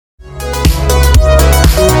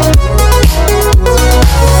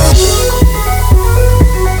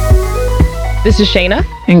This is Shayna.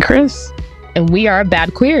 And Chris. And we are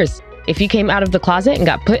Bad Queers. If you came out of the closet and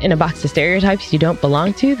got put in a box of stereotypes you don't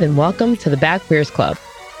belong to, then welcome to the Bad Queers Club.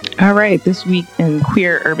 All right. This week in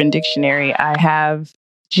Queer Urban Dictionary, I have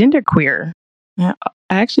genderqueer. I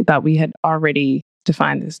actually thought we had already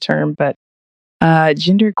defined this term, but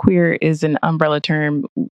genderqueer is an umbrella term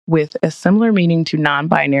with a similar meaning to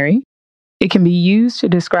non-binary. It can be used to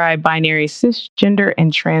describe binary cisgender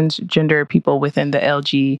and transgender people within the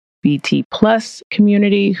LGBT plus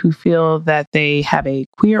community who feel that they have a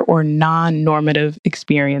queer or non-normative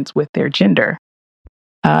experience with their gender.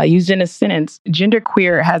 Used in a sentence,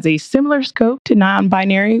 genderqueer has a similar scope to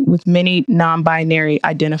non-binary, with many non-binary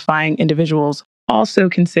identifying individuals also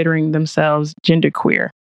considering themselves genderqueer.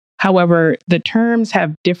 However, the terms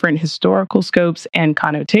have different historical scopes and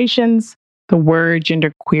connotations. The word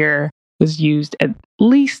genderqueer was used at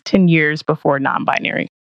least 10 years before non-binary.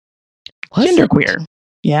 Genderqueer.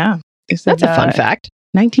 Yeah. That's a fun fact.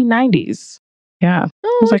 1990s. Yeah. Oh,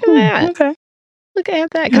 I was look like, at that. Okay. Look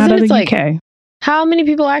at that. Because Out then of it's the like, UK. how many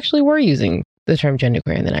people actually were using the term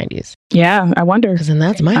genderqueer in the 90s? Yeah, I wonder. Because then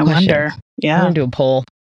that's my question. I wonder. Yeah. I'm going to do a poll.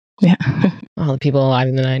 Yeah. All the people alive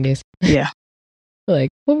in the 90s. Yeah. Like,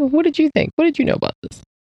 what did you think? What did you know about this?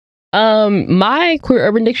 My Queer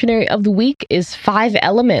Urban Dictionary of the week is 5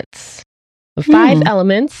 elements. The 5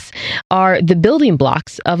 elements are the building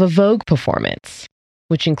blocks of a Vogue performance,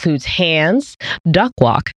 which includes hands, duck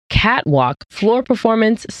walk, catwalk, floor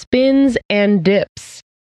performance, spins, and dips.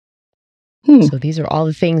 So these are all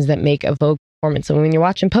the things that make a Vogue performance. So when you're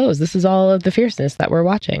watching Pose, this is all of the fierceness that we're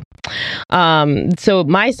watching. So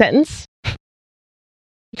my sentence.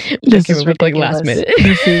 This is ridiculous. Last minute.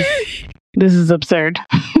 This is absurd.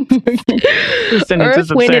 This sentence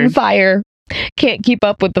is Earth, wind, absurd. and fire can't keep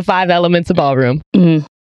up with the 5 elements of ballroom. Boom!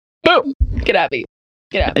 Get at me.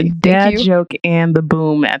 Get at me. Dad joke and the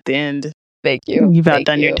boom at the end. Thank you. You've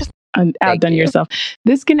outdone yourself.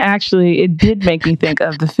 This it did make me think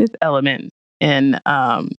of The Fifth Element. And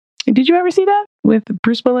did you ever see that with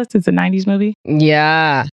Bruce Willis? It's a 90s movie.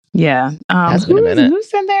 Yeah. Yeah. That's been a minute.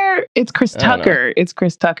 Who's in there? It's Chris Tucker. It's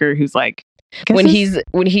Chris Tucker who's like, when he's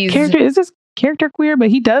character is this character queer, but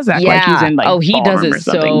he does act like he's in like he does it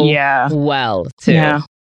so well too. Yeah.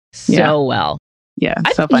 So well. Yeah.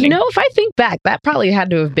 So funny. You know, if I think back, that probably had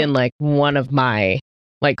to have been like one of my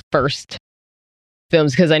like first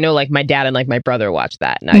films, because I know like my dad and like my brother watched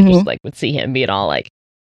that, and I just like would see him being all like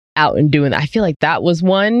out and doing that. I feel like that was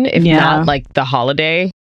one, if not like The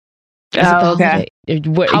Holiday. Okay.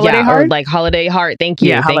 Holiday Heart? Or like Holiday Heart. Thank you.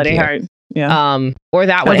 Yeah, Holiday Heart. Yeah. Or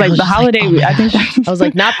that one. I was like, The Holiday. I think I was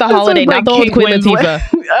like, not The Holiday, not the old Queen Latifah.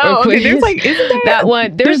 Okay. There's like, isn't there that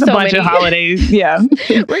one? There's a so bunch many of holidays. Yeah.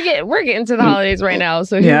 we're getting to the holidays right now.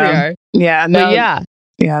 So here we are. Yeah. No. But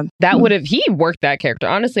yeah. That would have, he worked that character.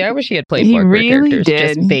 Honestly, I wish he had played more really characters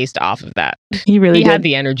did. Just based off of that. He really had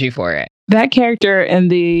the energy for it. That character and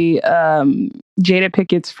the Jada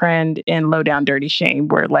Pickett's friend in Low Down Dirty Shame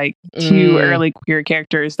were like 2 early queer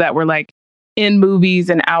characters that were like in movies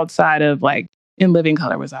and outside of like In Living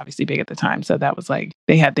Color was obviously big at the time. So that was like,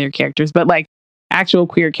 they had their characters, but like actual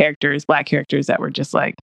queer characters, Black characters that were just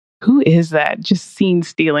like, who is that? Just scene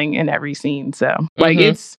stealing in every scene. So like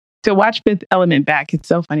it's to watch Fifth Element back. It's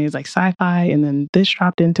so funny. It's like sci-fi and then this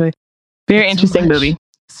dropped into it. Very interesting movie.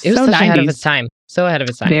 It was so ahead of its time. So ahead of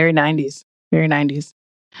its time. Very 90s. Very 90s.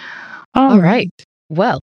 All right.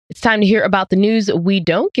 Well, it's time to hear about the news we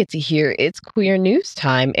don't get to hear. It's queer news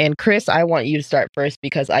time. And Chris, I want you to start first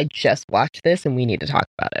because I just watched this and we need to talk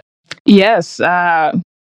about it. Yes.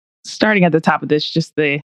 Starting at the top of this, just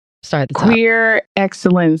the queer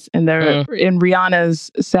excellence in in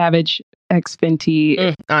Rihanna's Savage X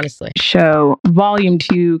Fenty honestly show. Volume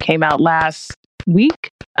 2 came out last week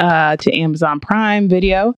to Amazon Prime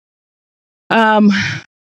Video.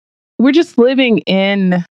 We're just living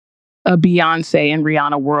in a Beyonce and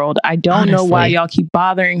Rihanna world. I don't know why y'all keep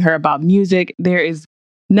bothering her about music. There is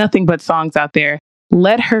nothing but songs out there.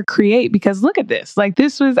 Let her create, because look at this. Like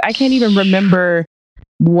I can't even remember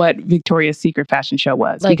what Victoria's Secret fashion show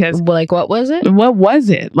was. Like what was it? What was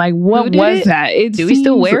it? Like what was that? Do we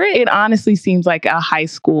still wear it? It honestly seems like a high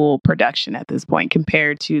school production at this point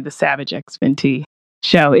compared to the Savage X Fenty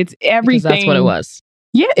show. It's everything. Because that's what it was.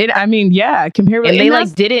 Yeah, compared with, and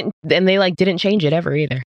they didn't change it ever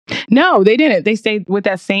either. No, they didn't. They stayed with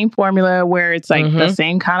that same formula where it's like the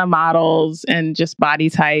same kind of models and just body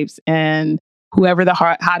types, and whoever the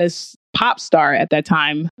hottest pop star at that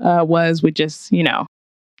time was would just sing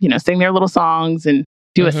their little songs and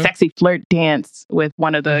do a sexy flirt dance with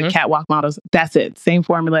one of the catwalk models. That's it. Same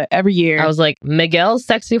formula every year. I was like, Miguel's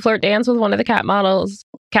sexy flirt dance with one of the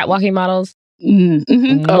catwalking models.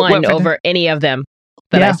 won over any of them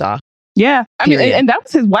that I saw. Yeah. I mean, and that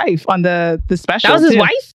was his wife on the special. That was his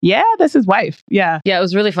wife? Yeah, that's his wife. Yeah. Yeah, it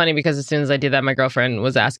was really funny because as soon as I did that, my girlfriend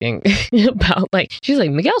was asking about, like, she's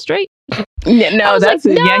like, Miguel straight? No, that's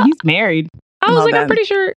it. No. Yeah, he's married. I was like, I'm pretty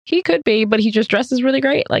sure he could be, but he just dresses really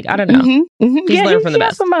great. Like, I don't know. He's learned from the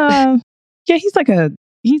best.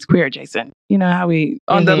 He's queer adjacent. You know how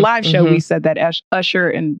on the live show, we said that Usher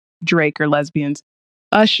and Drake are lesbians.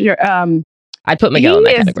 Usher, I'd put Miguel in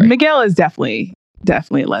that category. Miguel is definitely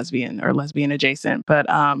a lesbian or lesbian adjacent. But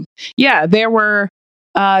there were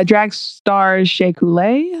drag stars Shea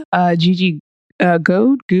Coulee, Gigi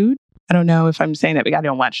Goode. I don't know if I'm saying that, but I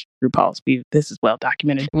don't watch RuPaul's. This is well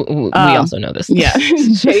documented. We also know this. Yeah.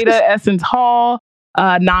 Jada Essence Hall,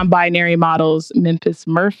 non-binary models Memphis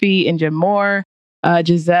Murphy and Jim Moore,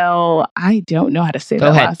 Giselle. I don't know how to say that.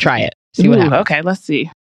 Go ahead, try it. See what happens. Okay, let's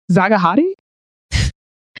see. Zaga Hadid?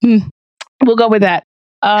 We'll go with that.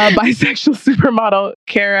 Bisexual supermodel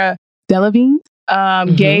Cara Delevingne.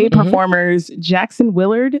 Gay performers Jackson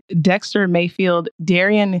Willard, Dexter Mayfield,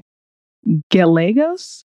 Darian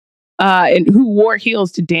Gallegos, and who wore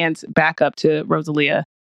heels to dance back up to Rosalia.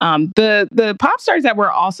 The pop stars that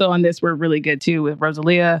were also on this were really good too, with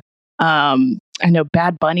Rosalia. I know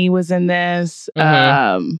Bad Bunny was in this.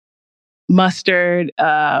 Mustard.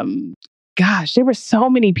 Gosh, there were so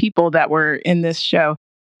many people that were in this show.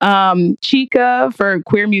 Chica for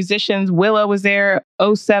queer musicians. Willow was there.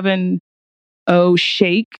 070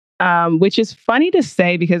 Shake, which is funny to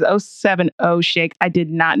say because 070 Shake I did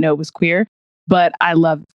not know was queer, but I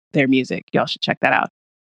love their music. Y'all should check that out.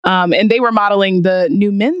 And they were modeling the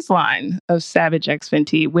new men's line of Savage X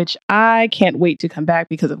Fenty, which I can't wait to come back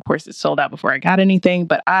because, of course, it sold out before I got anything.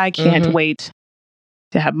 But I can't wait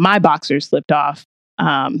to have my boxers slipped off.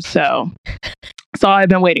 So that's all I've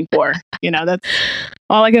been waiting for. You know, that's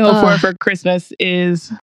all I can hope for Christmas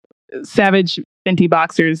is Savage Fenty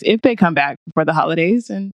boxers if they come back before the holidays.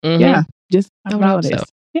 And just the holidays. So.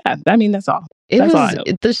 Yeah, I mean, that's all. That's all I hope.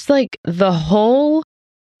 Just like the whole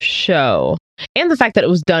show. And the fact that it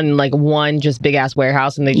was done like one just big ass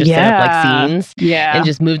warehouse and they just set up like scenes and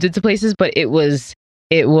just moved it to places. But it was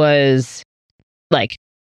like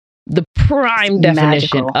the prime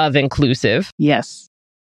definition of inclusive. Yes.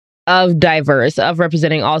 Of diverse, of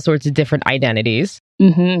representing all sorts of different identities.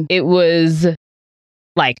 It was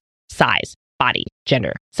like size, body,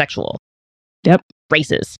 gender, sexual.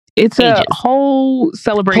 Races. It's ages. A whole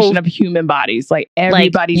celebration of human bodies. Like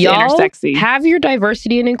everybody's intersexy. Have your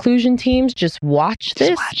diversity and inclusion teams just watch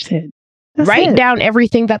this. Watch it. Write down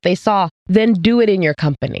everything that they saw. Then do it in your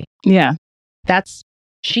company. Yeah.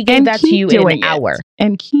 She gave that to you in an hour.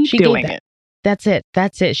 And keep doing it. That's it.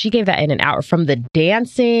 She gave that in an hour, from the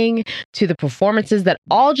dancing to the performances that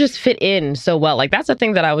all just fit in so well. Like that's the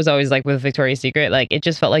thing that I was always like with Victoria's Secret. Like it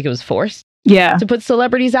just felt like it was forced. Yeah. To put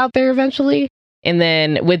celebrities out there eventually. And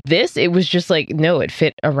then with this, it was just like, no, it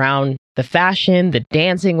fit around the fashion. The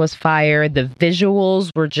dancing was fire. The visuals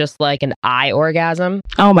were just like an eye orgasm.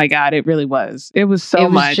 Oh my God, it really was. It was so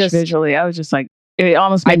much visually. I was just like, it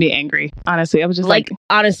almost made me angry. Honestly, I was just like,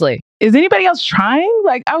 honestly, is anybody else trying?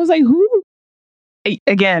 Like, I was like, who?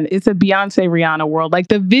 Again, it's a Beyonce Rihanna world. Like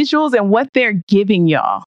the visuals and what they're giving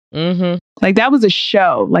y'all. Like that was a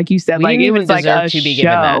show, like you said. Like it was like a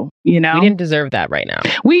show. You know, we didn't deserve that right now.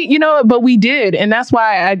 But we did, and that's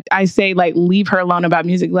why I say like leave her alone about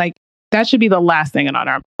music. Like that should be the last thing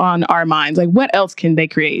on our minds. Like what else can they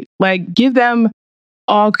create? Like give them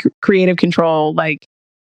all creative control. Like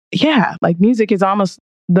like music is almost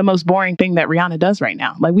the most boring thing that Rihanna does right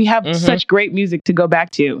now. Like we have such great music to go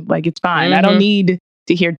back to. Like it's fine. I don't need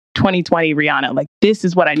to hear 2020 Rihanna. Like this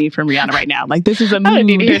is what I need from Rihanna right now. Like this is a mood. I don't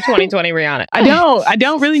need to hear 2020 Rihanna. I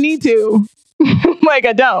don't really need to. Like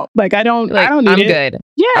I don't need I'm it. Good.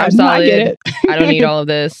 Yeah, I'm solid. I get it. I don't need all of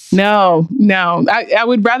this. No. I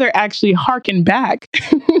would rather actually harken back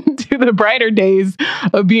to the brighter days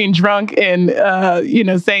of being drunk and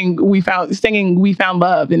singing we found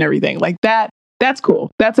love and everything. Like that. That's cool.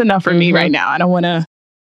 That's enough for me right now. I don't want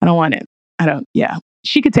it. Yeah.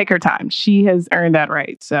 She could take her time. She has earned that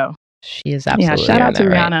right. So she is absolutely. Shout out to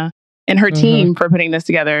Rihanna and her team for putting this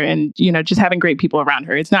together and, just having great people around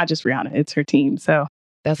her. It's not just Rihanna, it's her team. So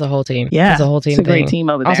that's a whole team. Yeah. That's a whole team. It's a great team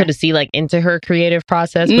over there. Also to see like into her creative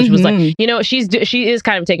process, which was like, she is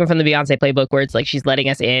kind of taken from the Beyonce playbook where it's like, she's letting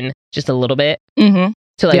us in just a little bit to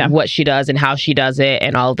like what she does and how she does it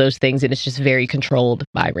and all of those things. And it's just very controlled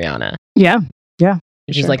by Rihanna. Yeah. Yeah.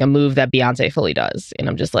 Which is like a move that Beyonce fully does. And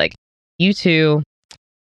I'm just like, you two,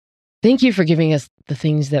 thank you for giving us the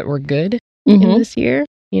things that were good in this year.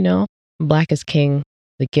 Black is King,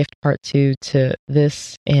 The Gift Part 2 to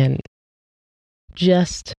this. And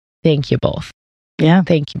just thank you both. Yeah.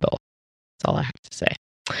 Thank you both. That's all I have to say.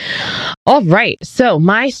 All right. So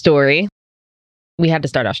my story, we had to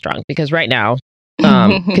start off strong because right now,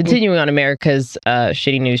 continuing on America's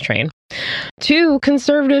shitty news train, 2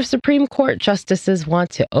 conservative Supreme Court justices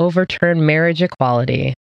want to overturn marriage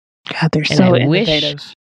equality. God, they're so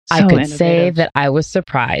innovative. I could say that I was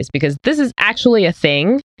surprised because this is actually a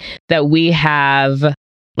thing that we have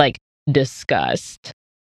discussed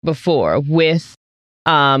before with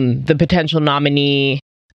the potential nominee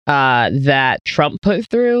that Trump put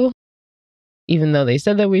through, even though they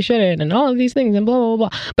said that we shouldn't and all of these things and blah, blah,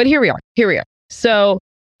 blah. But here we are. So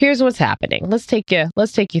here's what's happening. Let's take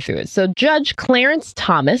you through it. So Judge Clarence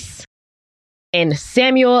Thomas and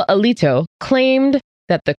Samuel Alito claimed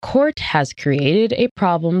that the court has created a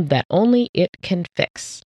problem that only it can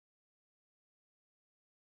fix.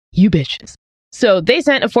 You bitches. So they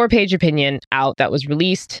sent a 4-page opinion out that was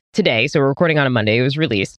released today. So we're recording on a Monday. It was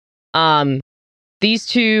released. These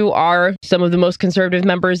 2 are some of the most conservative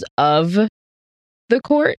members of the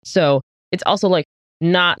court. So it's also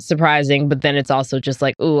not surprising, but then it's also just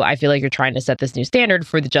ooh, I feel like you're trying to set this new standard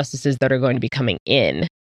for the justices that are going to be coming in.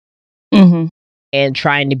 Mm-hmm. And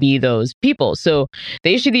trying to be those people. So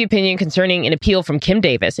they issued the opinion concerning an appeal from Kim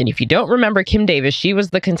Davis. And if you don't remember Kim Davis, she was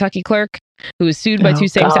the Kentucky clerk who was sued by 2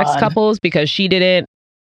 same-sex couples because she didn't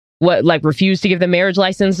refused to give them marriage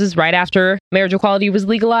licenses right after marriage equality was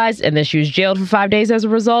legalized. And then she was jailed for 5 days as a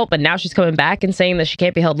result. But now she's coming back and saying that she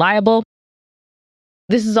can't be held liable.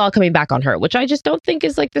 This is all coming back on her, which I just don't think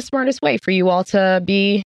is the smartest way for you all to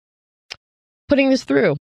be putting this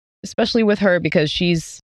through, especially with her, because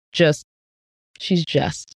she's just,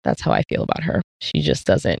 that's how I feel about her. She just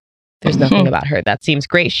doesn't, there's nothing about her that seems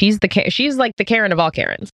great. She's like the Karen of all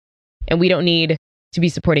Karens, and we don't need to be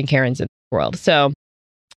supporting Karens in the world. So,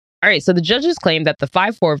 all right. So the judges claimed that the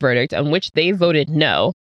 5-4 verdict on which they voted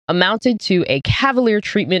no amounted to a cavalier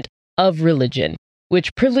treatment of religion,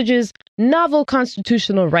 which privileges novel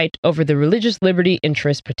constitutional right over the religious liberty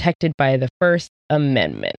interest protected by the First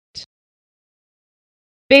Amendment.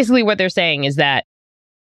 Basically, what they're saying is that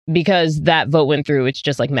because that vote went through, it's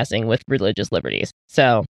just messing with religious liberties.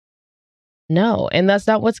 So, no, and that's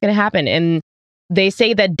not what's going to happen. And they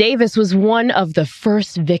say that Davis was one of the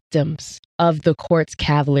first victims of the court's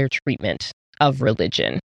cavalier treatment of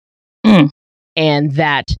religion. And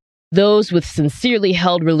that those with sincerely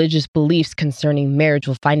held religious beliefs concerning marriage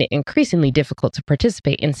will find it increasingly difficult to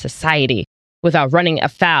participate in society without running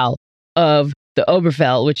afoul of the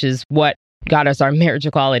Obergefell, which is what got us our marriage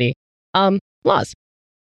equality laws.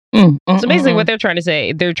 So basically what they're trying to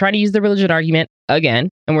say, they're trying to use the religion argument again,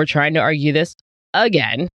 and we're trying to argue this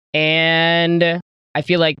again. And I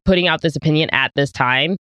feel like putting out this opinion at this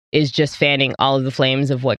time is just fanning all of the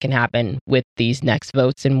flames of what can happen with these next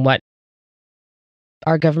votes and what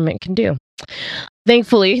our government can do.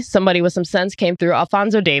 Thankfully, somebody with some sense came through.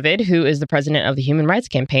 Alfonso David, who is the president of the Human Rights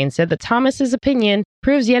Campaign, said that Thomas's opinion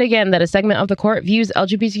proves yet again that a segment of the court views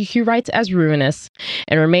LGBTQ rights as ruinous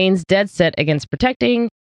and remains dead set against protecting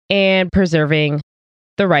and preserving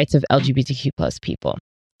the rights of LGBTQ plus people.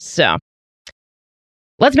 So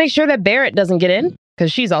let's make sure that Barrett doesn't get in,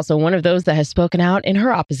 because she's also one of those that has spoken out in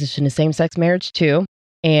her opposition to same-sex marriage too.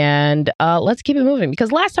 And let's keep it moving,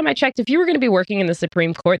 because last time I checked, if you were going to be working in the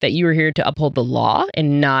Supreme Court, that you were here to uphold the law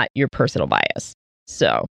and not your personal bias.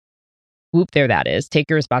 So whoop, there that is. Take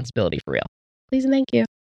your responsibility for real. Please and thank you.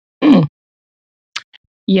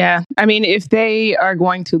 Yeah. I mean, if they are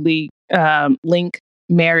going to link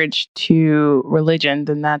marriage to religion,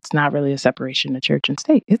 then that's not really a separation of church and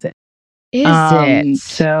state, is it? Is it?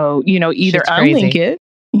 So, either unlink it,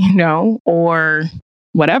 or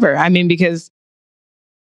whatever. I mean, because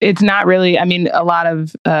it's not really, a lot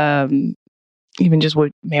of even just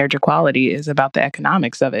what marriage equality is about the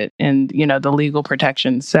economics of it and, the legal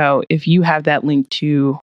protections. So if you have that link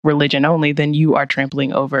to religion only, then you are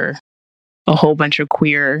trampling over a whole bunch of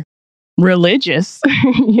queer religious,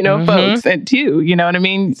 folks and too, you know what I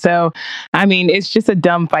mean? So, it's just a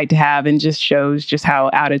dumb fight to have and just shows just how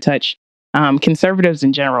out of touch conservatives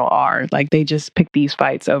in general are. They just pick these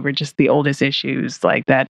fights over just the oldest issues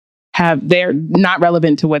that they're not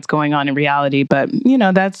relevant to what's going on in reality, but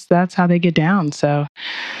that's how they get down. So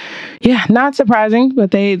yeah, not surprising,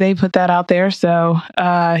 but they put that out there. So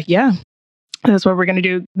yeah, that's what we're going to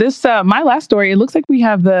do. This my last story, it looks like we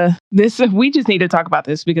have we just need to talk about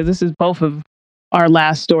this because this is both of our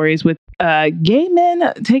last stories with gay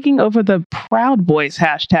men taking over the Proud Boys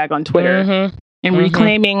hashtag on Twitter and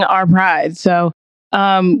reclaiming our pride. So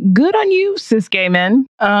good on you, cis gay men.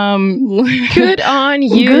 Good on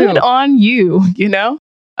you. Good on you,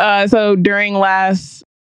 So during last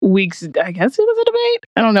week's, I guess it was a debate.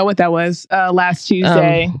 I don't know what that was. Last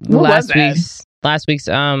Tuesday. What was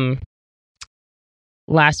that?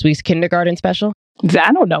 Last week's kindergarten special.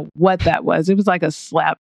 I don't know what that was. It was like a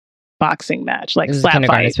slap boxing match, like slap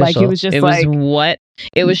fight. Special. Like it was just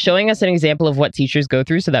it was showing us an example of what teachers go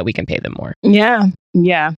through so that we can pay them more. Yeah.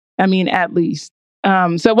 I mean, at least.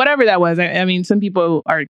 So whatever that was, I mean, some people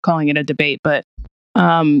are calling it a debate, but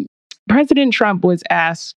President Trump was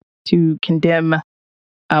asked to condemn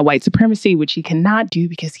white supremacy, which he cannot do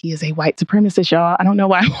because he is a white supremacist, y'all. I don't know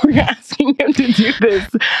why we're asking him to do this,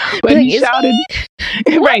 but he shouted,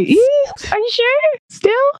 right? Are you sure?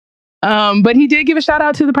 Still? But he did give a shout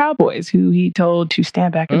out to the Proud Boys, who he told to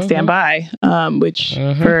stand back and stand by, which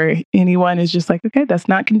for anyone is just like, okay, that's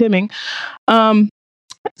not condemning. The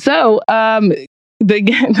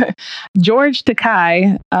George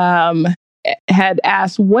Takei had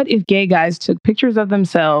asked, what if gay guys took pictures of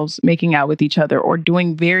themselves making out with each other or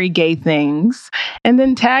doing very gay things and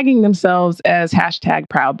then tagging themselves as hashtag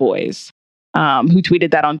Proud Boys? Who tweeted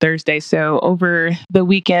that on Thursday. So over the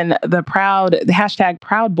weekend, the hashtag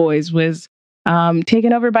Proud Boys was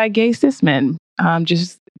taken over by gay cis men,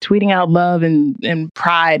 just tweeting out love and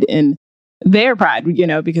pride in their pride,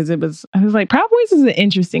 because I was like, Proud Boys is an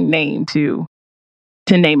interesting name to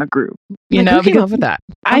name a group, who came up with that?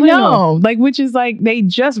 I know, which is like they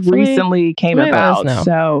just recently came about.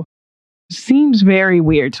 So seems very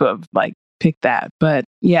weird to have picked that. But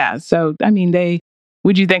yeah, so I mean,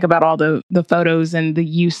 what'd you think about all the photos and the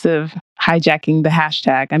use of hijacking the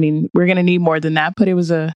hashtag? I mean, we're going to need more than that, but that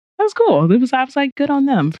was cool. I was like, good on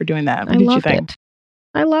them for doing that. What did you think?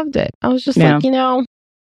 I loved it. I was just like,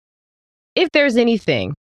 if there's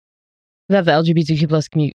anything that the LGBTQ plus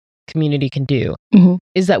community can do,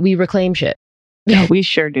 is that we reclaim shit. Yeah, we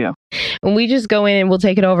sure do. And we just go in and we'll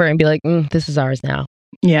take it over and be like, this is ours now.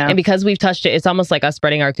 Yeah. And because we've touched it, it's almost like us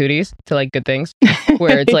spreading our cooties to good things,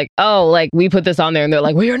 where it's like, oh, we put this on there and they're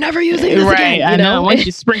like, well, you're never using this again. I know. Once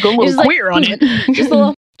you sprinkle a little queer on it.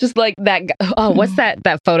 just like that. Oh, what's that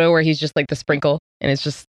photo where he's just like the sprinkle and it's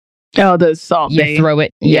just. Oh, the Salt Bae. You throw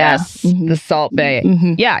it. Yeah. Yes. The Salt Bae.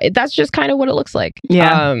 Yeah. That's just kind of what it looks like.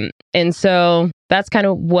 Yeah. And so that's kind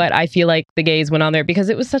of what I feel like the gays went on there, because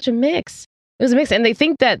it was such a mix. It was a mix. And they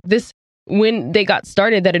think that when they got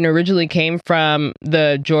started, that it originally came from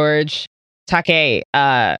the George Takei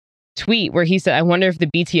tweet where he said, I wonder if the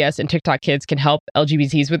BTS and TikTok kids can help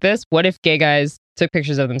LGBTs with this. What if gay guys took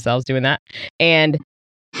pictures of themselves doing that? And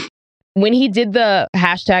when he did the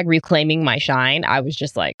hashtag reclaiming my shine, I was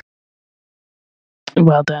just like,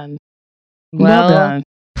 well done. Well done.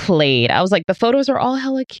 Played. I was like, the photos are all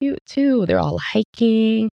hella cute too. They're all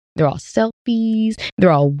hiking. They're all selfies.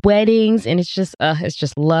 They're all weddings. And it's just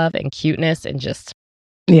love and cuteness and just.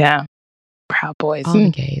 Yeah. Proud Boys. All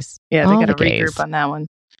the gays. Yeah, they got to regroup on that one.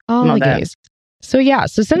 All the gays. So yeah.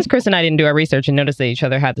 So since Chris and I didn't do our research and noticed that each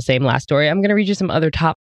other had the same last story, I'm going to read you some other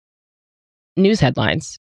top news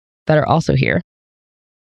headlines that are also here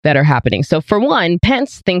that are happening. So for one,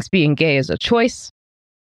 Pence thinks being gay is a choice.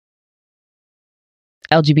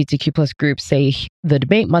 LGBTQ plus groups say the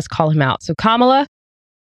debate must call him out. So Kamala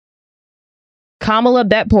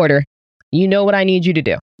Bet Porter, you know what I need you to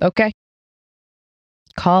do, okay?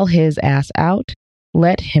 Call his ass out.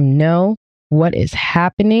 Let him know what is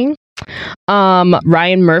happening.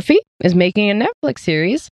 Ryan Murphy is making a Netflix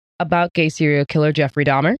series about gay serial killer Jeffrey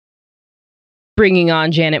Dahmer, bringing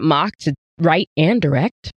on Janet Mock to write and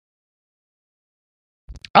direct.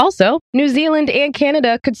 Also, New Zealand and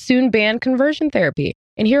Canada could soon ban conversion therapy.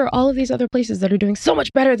 And here are all of these other places that are doing so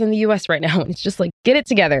much better than the US right now. And it's just like, get it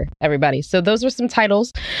together, everybody. So those are some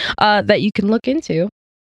titles that you can look into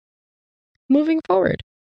moving forward.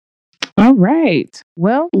 All right.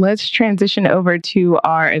 Well, let's transition over to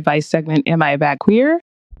our advice segment, Am I a Bad Queer?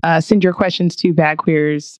 Send your questions to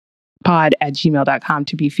badqueerspod@gmail.com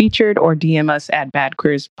to be featured, or DM us at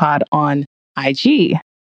badqueerspod on IG.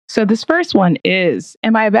 So this first one is,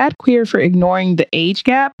 am I a bad queer for ignoring the age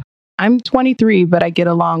gap? I'm 23, but I get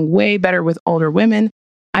along way better with older women.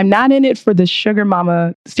 I'm not in it for the sugar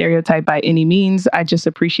mama stereotype by any means. I just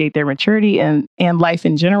appreciate their maturity and life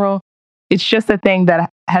in general. It's just a thing that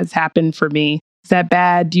has happened for me. Is that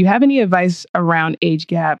bad? Do you have any advice around age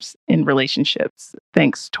gaps in relationships?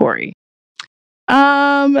 Thanks, Tori.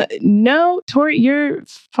 No, Tori, you're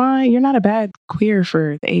fine. You're not a bad queer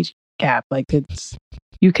for the age gap.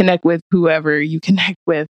 You connect with whoever you connect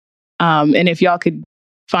with. And if y'all could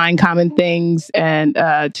find common things and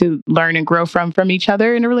to learn and grow from each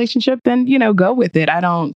other in a relationship, then, go with it. I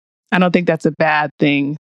don't think that's a bad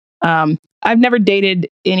thing. I've never dated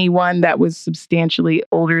anyone that was substantially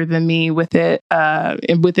older than me with it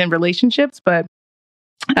within relationships, but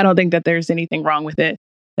I don't think that there's anything wrong with it.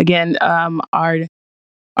 Again,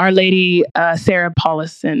 our lady Sarah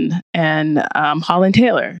Paulson and Holland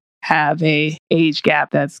Taylor have a age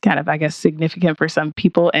gap that's kind of, I guess, significant for some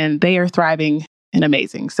people, and they are thriving and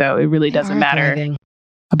amazing. So it really doesn't matter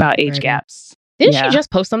about age gaps. Didn't she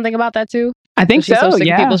just post something about that too? I think she's so sick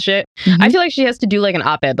yeah. of people's shit. I feel like she has to do like an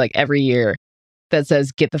op-ed like every year that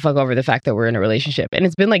says "Get the fuck over the fact that we're in a relationship," and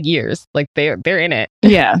it's been like years. Like they're in it.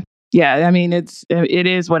 Yeah. I mean, it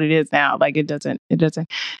is what it is now. Like it doesn't.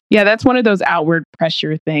 Yeah, that's one of those outward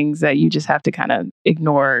pressure things that you just have to kind of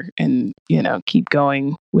ignore and keep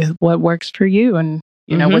going with what works for you and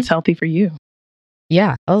what's healthy for you.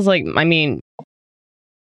 Yeah, I was like, I mean,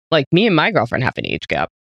 like me and my girlfriend have an age gap.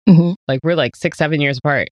 Like we're like 6-7 years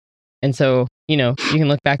apart, and so you can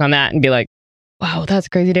look back on that and be like, wow, that's a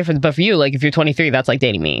crazy difference. But for you, like if you're 23, that's like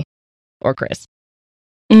dating me or Chris.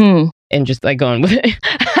 And just like going with it.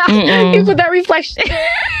 You put that reflection.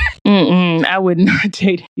 I would not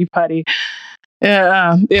date anybody.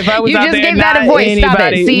 If I was you out just there, gave that a voice. Anybody.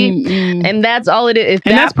 Stop it. See, and that's all it is. If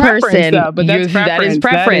and that person, that is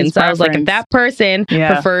preference. I was like, if that person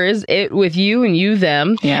prefers it with you and you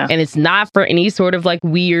them, and it's not for any sort of like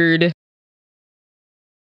weird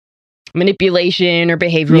manipulation or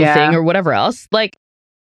behavioral thing or whatever else, like.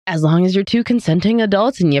 As long as you're two consenting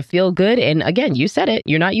adults and you feel good. And again, you said it.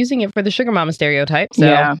 You're not using it for the sugar mama stereotype.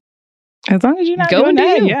 So as long as you're not doing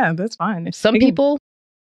that, that's fine. Some people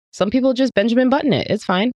just Benjamin Button it. It's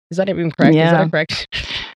fine. Is that even correct? Yeah. Is that correct?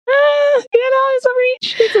 It's a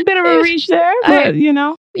reach. It's a bit of a reach there, but you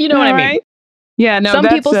know what I mean. Yeah, no. Some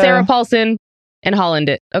people, Sarah Paulson and Holland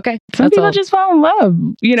it. Okay. Some people just fall in love,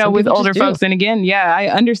 with older folks. And again, I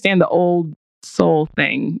understand the old soul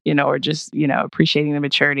thing, or just appreciating the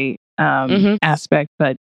maturity aspect,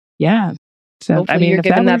 but so hopefully I mean, you're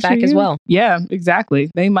giving that back as well.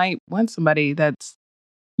 Exactly. They might want somebody that's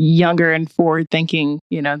younger and forward thinking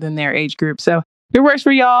than their age group. So if it works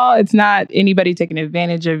for y'all, it's not anybody taking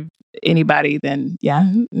advantage of anybody, then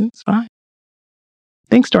it's fine.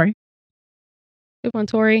 Thanks, Tori. Good one,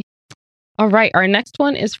 Tori. All right, our next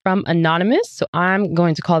one is from Anonymous, so I'm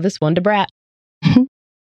going to call this one Debrat. That's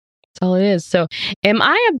all it is. So, am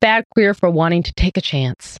I a bad queer for wanting to take a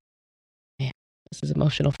chance? Man, this is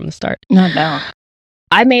emotional from the start. No.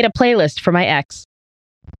 I made a playlist for my ex.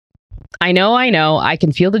 I know. I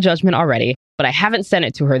can feel the judgment already, but I haven't sent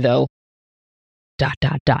it to her though. ...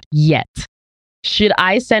 Yet. Should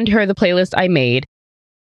I send her the playlist I made,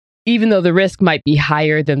 even though the risk might be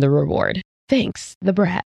higher than the reward? Thanks, the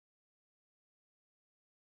brat.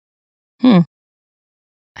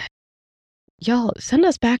 Y'all, send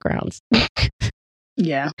us backgrounds.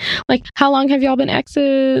 Like, how long have y'all been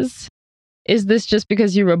exes? Is this just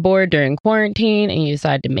because you were bored during quarantine and you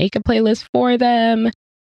decided to make a playlist for them?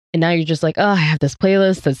 And now you're just like, oh, I have this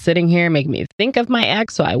playlist that's sitting here making me think of my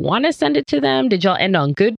ex, so I want to send it to them. Did y'all end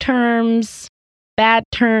on good terms? Bad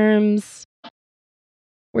terms?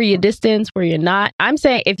 Were you distant? Were you not? I'm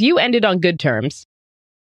saying if you ended on good terms,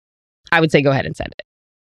 I would say go ahead and send it.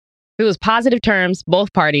 If it was positive terms,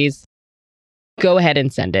 both parties, go ahead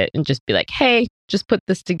and send it and just be like, hey, just put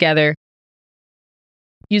this together.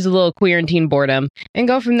 Use a little quarantine boredom and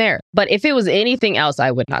go from there. But if it was anything else,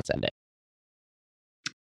 I would not send it.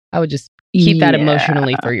 I would just keep that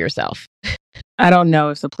emotionally for yourself. I don't know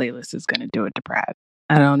if the playlist is going to do it to Brad.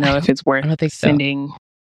 I don't know if it's worth sending. So.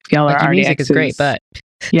 If y'all are already music exes. Is great, but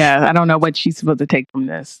I don't know what she's supposed to take from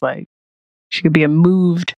this. Like, she could be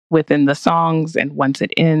moved within the songs, and once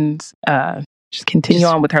it ends, just continue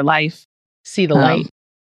on with her life. See the light.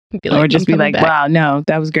 Or just be like, wow, no,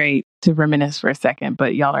 that was great to reminisce for a second,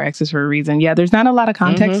 but y'all are exes for a reason. Yeah, there's not a lot of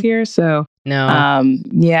context here. So,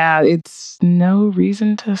 it's no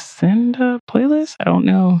reason to send a playlist. I don't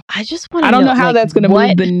know. I just want to I don't know how that's going to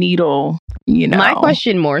move the needle, My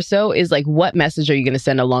question more so is like, what message are you going to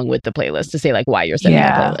send along with the playlist to say like why you're sending the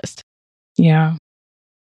playlist? Yeah.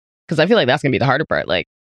 Because I feel like that's going to be the harder part. Like,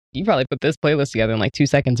 you probably put this playlist together in like 2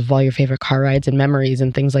 seconds of all your favorite car rides and memories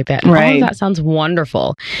and things like that. And all of that sounds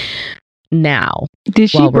wonderful. Now, did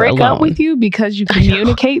she break up with you because you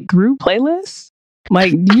communicate through playlists?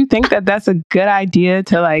 Like, do you think that that's a good idea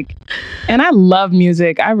to like, and I love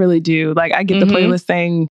music. I really do. Like, I get the playlist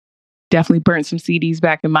thing. Definitely burnt some CDs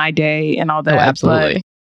back in my day and all that. Oh, absolutely.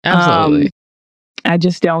 But, absolutely. I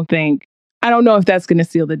just don't think, I don't know if that's going to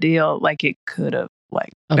seal the deal like it could have.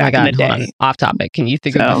 Like, oh my God, hold on. Off topic. Can you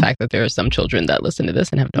think of the fact that there are some children that listen to this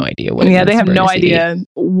and have no idea what it is? Yeah, they have no idea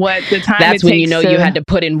what the time that's when you know you had to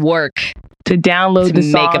put in work to download the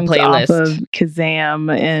songs make a playlist off of Kazam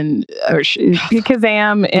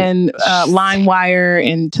and LimeWire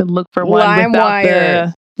and to look for one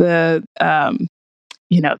without the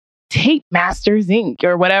Tape Masters Inc.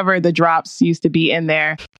 or whatever the drops used to be in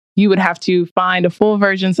there. You would have to find a full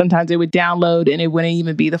version. Sometimes it would download and it wouldn't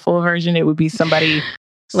even be the full version. It would be somebody's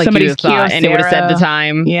thought, and it would have said the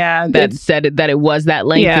time. Yeah, that said that it was that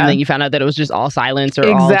length, and then you found out that it was just all silence or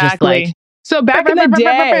all just like. So back in the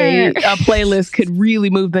day, a playlist could really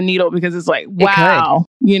move the needle because it's like, wow,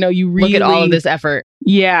 you really look at all of this effort.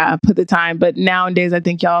 Yeah, put the time. But nowadays, I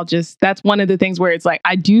think y'all that's one of the things where it's like,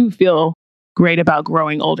 I do feel great about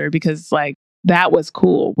growing older because like that was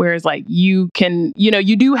cool. Whereas like you can,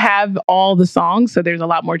 you do have all the songs, so there's a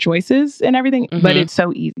lot more choices and everything, but it's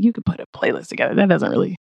so easy. You could put a playlist together.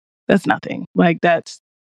 That's nothing. Like that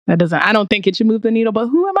doesn't, I don't think it should move the needle, but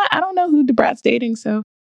who am I? I don't know who Da Brat's dating. So,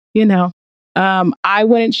 I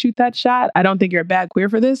wouldn't shoot that shot. I don't think you're a bad queer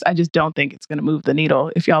for this. I just don't think it's going to move the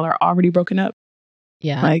needle if y'all are already broken up.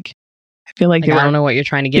 Yeah. Like, I feel like I don't know what you're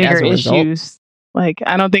trying to get as a result. Issues. Like,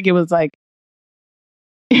 I don't think it was like,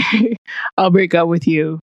 I'll break up with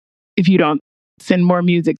you if you don't send more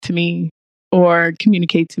music to me or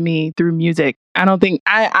communicate to me through music. I don't think,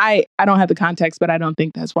 I don't have the context, but I don't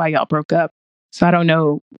think that's why y'all broke up. So I don't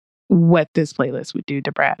know what this playlist would do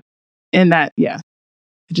to Brat. And that, I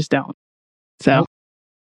just don't. So,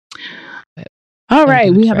 all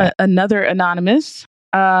right, we have another anonymous.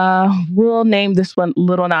 We'll name this one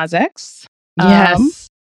Little Nas X. Yes.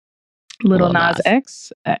 Little Nas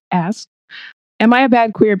X asked, am I a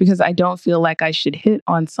bad queer because I don't feel like I should hit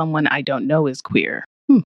on someone I don't know is queer?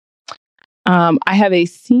 I have a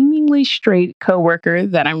seemingly straight coworker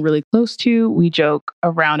that I'm really close to. We joke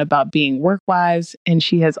around about being work wives, and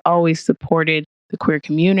she has always supported the queer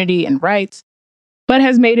community and rights, but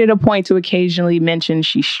has made it a point to occasionally mention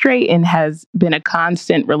she's straight and has been a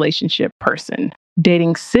constant relationship person,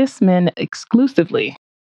 dating cis men exclusively.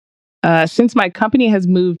 Since my company has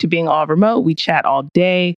moved to being all remote, we chat all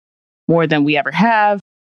day, more than we ever have.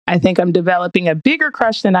 I think I'm developing a bigger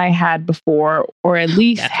crush than I had before, or at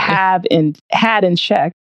least had in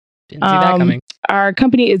check. Didn't see that coming. Our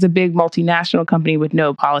company is a big multinational company with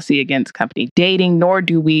no policy against company dating, nor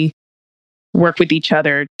do we work with each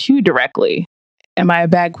other too directly. Am I a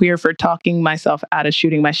bad queer for talking myself out of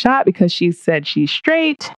shooting my shot because she said she's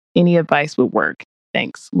straight? Any advice would work.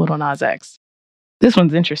 Thanks, Little Nas X. This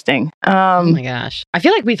one's interesting. Oh my gosh. I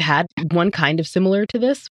feel like we've had one kind of similar to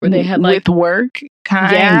this where they had like... With work?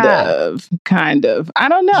 Kind of. I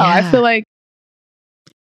don't know. I feel like...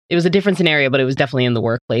 It was a different scenario, but it was definitely in the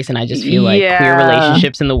workplace. And I just feel like queer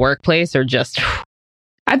relationships in the workplace are just...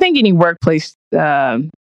 I think any workplace...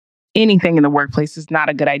 anything in the workplace is not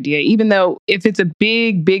a good idea. Even though if it's a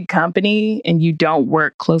big company and you don't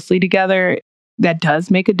work closely together, that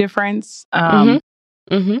does make a difference.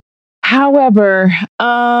 However,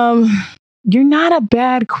 you're not a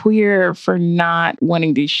bad queer for not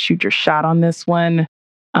wanting to shoot your shot on this one.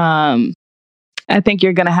 I think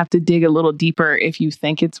you're going to have to dig a little deeper if you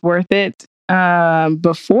think it's worth it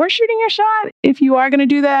before shooting your shot, if you are going to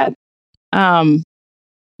do that.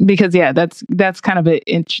 Because that's kind of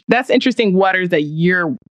that's interesting waters that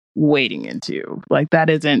you're wading into. Like that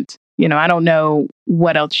isn't, I don't know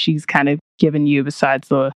what else she's kind of given you besides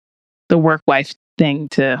the work wife thing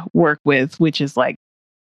to work with, which is like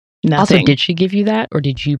nothing. Also, did she give you that, or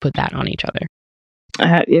did you put that on each other?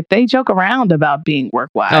 If they joke around about being work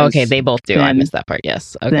wives, okay, they both do. I missed that part.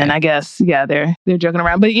 Yes, okay. Then I guess they're joking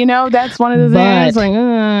around. But that's one of the things. Like,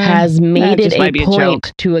 has made it a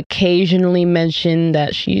point to occasionally mention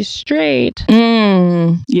that she's straight.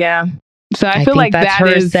 Yeah. So I feel like that's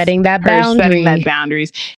her setting that boundary. Setting that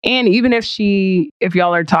boundaries. And even if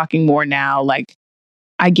y'all are talking more now, like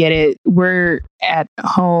I get it, we're at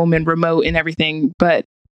home and remote and everything, but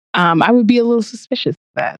I would be a little suspicious of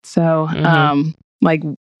that. So like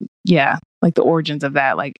the origins of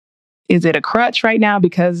that, like, is it a crutch right now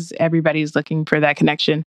because everybody's looking for that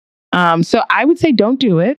connection? So I would say don't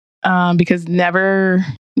do it because never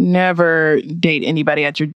date anybody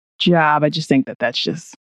at your job. I just think that's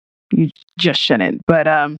just, you just shouldn't. But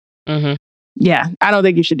I don't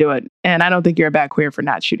think you should do it. And I don't think you're a bad queer for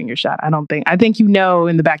not shooting your shot. I think in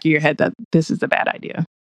the back of your head that this is a bad idea.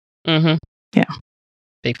 Yeah.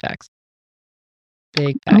 Big facts.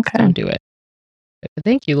 Okay. Don't do it. But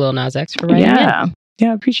thank you, Lil Nas X, for writing in. Yeah,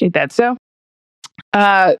 I appreciate that. So,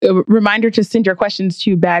 a reminder to send your questions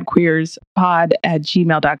to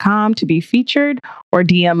badqueerspod@gmail.com to be featured, or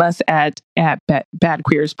DM us at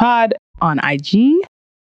badqueerspod on IG.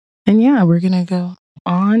 And we're going to go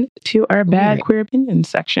on to our bad queer opinions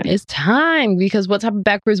section. It's time, because what type of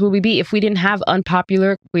bad queers would we be if we didn't have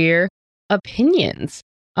unpopular queer opinions?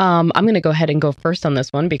 I'm going to go ahead and go first on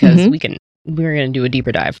this one because we're going to do a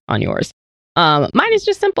deeper dive on yours. Mine is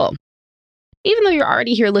just simple. even though you're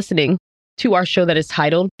already here listening to our show that is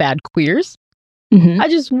titled Bad Queers, I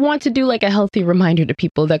just want to do like a healthy reminder to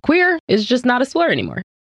people that queer is just not a slur anymore.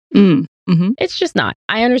 It's just not.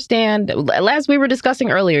 I understand. As we were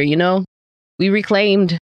discussing earlier,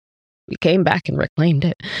 we came back and reclaimed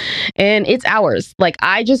it. And it's ours. Like,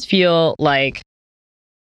 I just feel like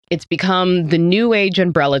it's become the new age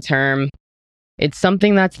umbrella term. It's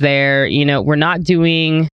something that's there. We're not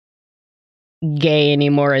doing gay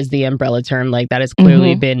anymore as the umbrella term. Like, that has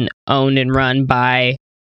clearly been owned and run by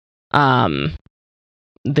the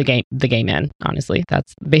gay man. Honestly,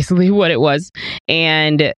 that's basically what it was.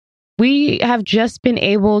 And we have just been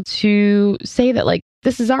able to say that, like,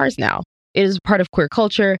 this is ours now. It is part of queer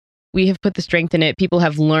culture. We have put the strength in it. People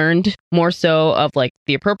have learned more so of like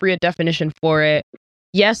the appropriate definition for it.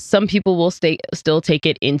 Yes, some people will still take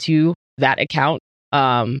it into that account.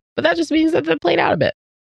 But that just means that they're played out a bit.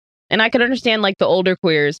 And I can understand like the older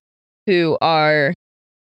queers who are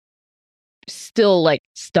still like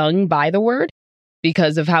stung by the word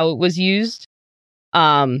because of how it was used.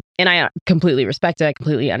 And I completely respect it. I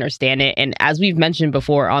completely understand it. And as we've mentioned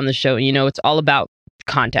before on the show, it's all about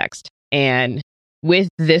context. And with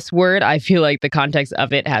this word, I feel like the context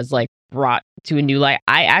of it has like brought to a new light.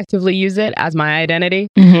 I actively use it as my identity,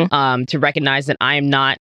 to recognize that I am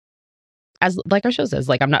not, as like our show says,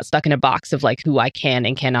 like I'm not stuck in a box of like who I can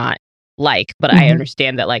and cannot like, but I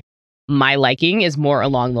understand that like my liking is more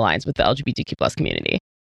along the lines with the LGBTQ plus community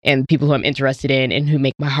and people who I'm interested in and who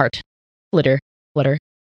make my heart flutter,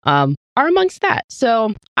 are amongst that.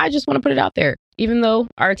 So I just want to put it out there. Even though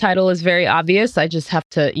our title is very obvious, I just have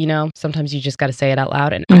to, sometimes you just got to say it out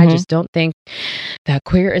loud. And I just don't think that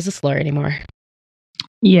queer is a slur anymore.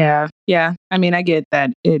 Yeah. I mean, I get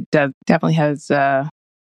that it definitely has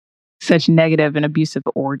such negative and abusive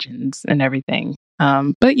origins and everything.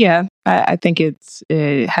 But yeah, I think it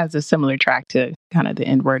has a similar track to kind of the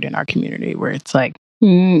N word in our community where it's like,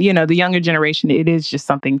 the younger generation, it is just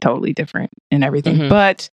something totally different and everything.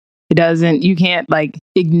 But you can't like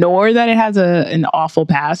ignore that it has an awful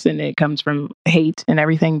past and it comes from hate and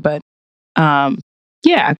everything. But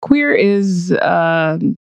yeah, queer is, I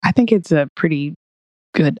think it's a pretty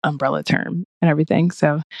good umbrella term and everything.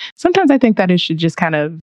 So sometimes I think that it should just kind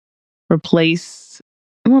of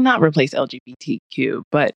not replace LGBTQ,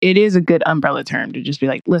 but it is a good umbrella term to just be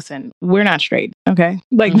like, listen, we're not straight. Okay.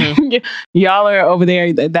 Like y'all are over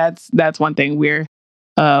there. That's one thing. We're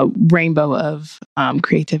rainbow of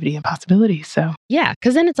creativity and possibility. So yeah,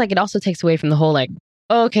 because then it's like it also takes away from the whole like,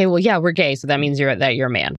 oh, okay, well, yeah, we're gay, so that means you're a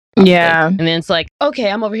man. Possibly. Yeah, and then it's like,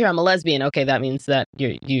 okay, I'm over here, I'm a lesbian. Okay, that means that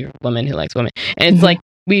you're a woman who likes women, and it's like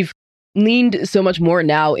we've leaned so much more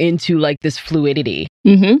now into like this fluidity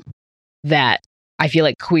that I feel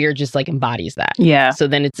like queer just like embodies that. Yeah. So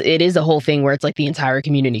then it is a whole thing where it's like the entire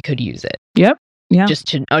community could use it. Yep. Yeah. Just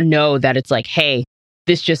to know that it's like, hey,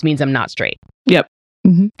 this just means I'm not straight. Yep.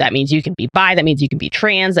 That means you can be bi, that means you can be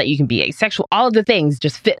trans, that you can be asexual. All of the things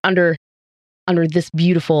just fit under this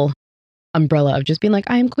beautiful umbrella of just being like,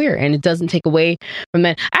 I am queer. And it doesn't take away from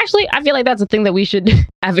that. Actually, I feel like that's a thing that we should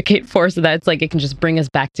advocate for so that it's like, it can just bring us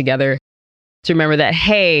back together to remember that,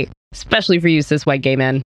 hey, especially for you cis white gay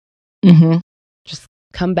men, just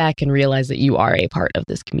come back and realize that you are a part of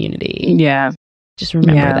this community. Yeah. Just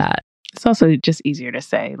remember that. It's also just easier to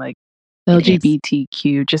say, like,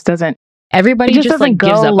 LGBTQ just doesn't, everybody just like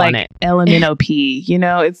gives up like on it. LMNOP,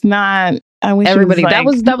 it's not. I wish everybody. It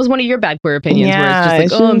was like, that was one of your bad queer opinions, where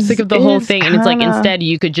it's just like, I'm sick of the whole thing, and it's like instead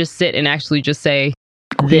you could just sit and actually just say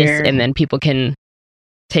queer. This, and then people can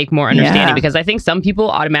take more understanding. Because I think some people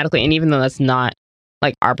automatically, and even though that's not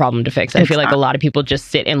like our problem to fix, I feel like a lot of people just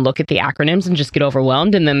sit and look at the acronyms and just get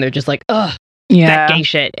overwhelmed, and then they're just like, ugh, that gay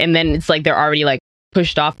shit, and then it's like they're already like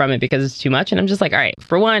pushed off from it because it's too much. And I'm just like, all right,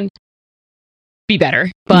 for one, be better,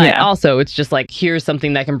 but also it's just like, here's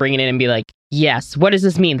something that can bring it in and be like, yes, what does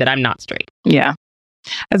this mean that I'm not straight? Yeah.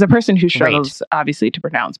 As a person who struggles obviously to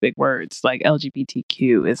pronounce big words like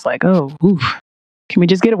LGBTQ, is like, oh, oof, can we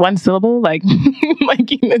just get it one syllable? Like,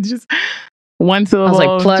 just one syllable. I was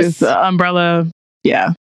like, plus just umbrella.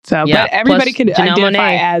 Yeah. So, but everybody can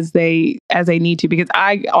identify as they need to, because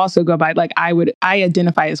I also go by, like, I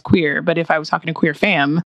identify as queer, but if I was talking to queer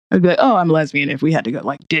fam, I'd be like, oh, I'm lesbian, if we had to go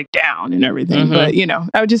like dig down and everything. But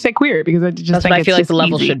I would just say queer, because I just that's think what I feel like the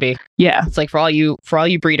level should be. Yeah. It's like for all you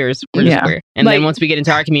breeders, we're just queer. And like, then once we get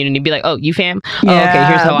into our community, be like, oh, you fam? Oh, okay,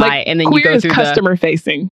 here's how like, and then you go through customer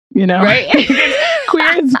facing, right?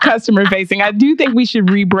 Queer is customer facing. I do think we should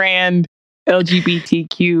rebrand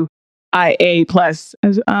LGBTQ IA plus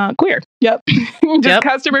as queer. Yep. Just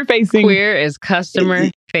customer facing. Queer is customer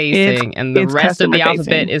facing, and the rest of the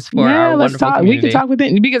alphabet is for our wonderful community. We can talk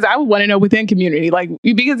within, because I would want to know within community, like,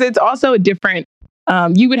 because it's also a different,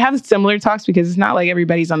 you would have similar talks because it's not like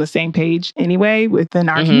everybody's on the same page anyway within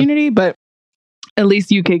our community, but at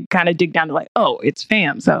least you could kind of dig down to like, oh, it's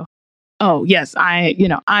fam. So, oh yes,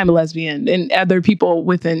 I'm a lesbian, and other people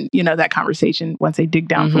within, that conversation, once they dig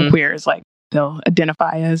down from queer, is like, they'll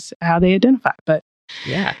identify as how they identify. But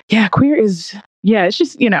yeah, queer is, it's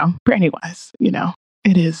just, branding wise,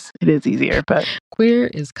 it is easier, but queer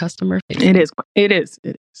is customer facing. It is.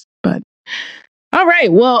 But all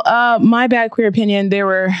right. Well, my bad queer opinion, they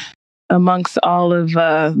were amongst all of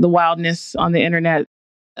the wildness on the internet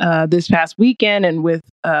this past weekend, and with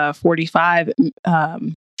 45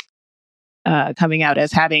 coming out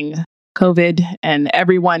as having COVID, and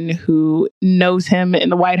everyone who knows him in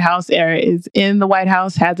the White House or is in the White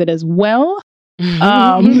House has it as well.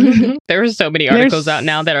 There are so many articles out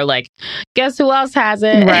now that are like, guess who else has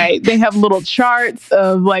it? Right. They have little charts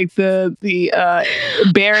of like the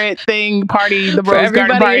Barrett thing party, the Rose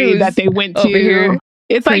Garden party that they went to. Here.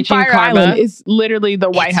 It's like Fire Island. It's literally the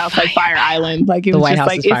White House, like Fire Island. Like it was just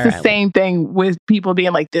like, it's the same thing with people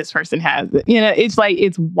being like, this person has it. It's like,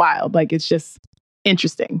 it's wild. Like, it's just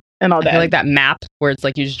interesting and all that. I feel like that map where it's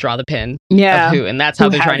like you just draw the pin of who, and that's how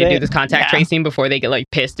they're trying to do this contact tracing before they get like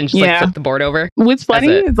pissed and just like flip the board over. What's funny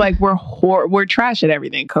is like we're trash at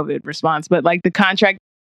everything COVID response, but like the contract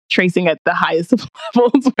tracing at the highest of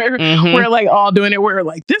levels where we're like all doing it. We're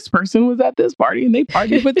like, this person was at this party and they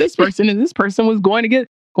partied with this person, and this person was going to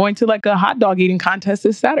like a hot dog eating contest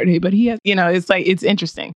this Saturday, but he has, it's like, it's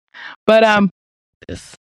interesting. But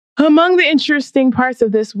among the interesting parts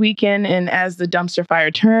of this weekend, and as the dumpster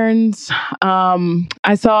fire turns,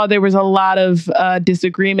 I saw there was a lot of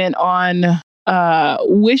disagreement on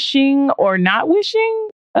wishing or not wishing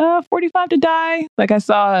 45 to die. Like I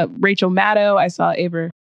saw Rachel Maddow, I saw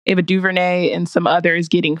Ava DuVernay, and some others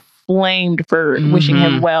getting flamed for wishing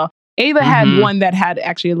him well. Ava had one that had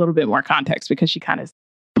actually a little bit more context, because she kind of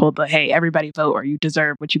pulled the, hey, everybody vote or you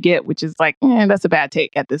deserve what you get, which is like, that's a bad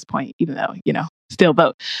take at this point, even though, still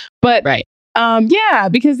vote. But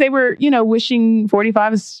because they were, wishing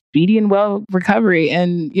 45 a speedy and well recovery.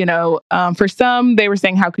 And, for some, they were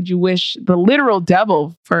saying, how could you wish the literal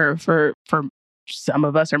devil for some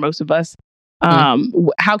of us or most of us?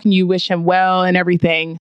 How can you wish him well and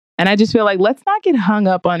everything? And I just feel like, let's not get hung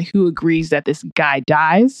up on who agrees that this guy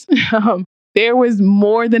dies. There was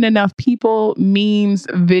more than enough people, memes,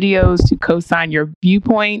 videos to co-sign your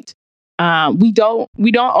viewpoint. We don't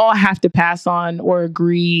all have to pass on or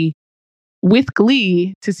agree with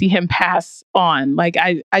glee to see him pass on. Like,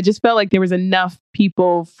 I just felt like there was enough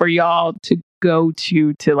people for y'all to go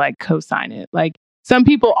to like co-sign it. Like, some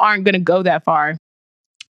people aren't going to go that far,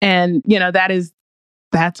 and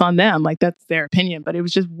that's on them. Like, that's their opinion. But it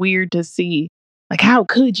was just weird to see, like, how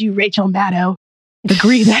could you, Rachel Maddow,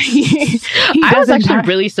 agree that I was actually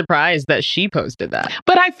really surprised that she posted that.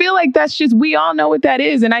 But I feel like that's just, we all know what that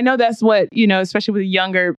is. And I know that's what, especially with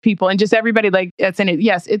younger people and just everybody like that's in it.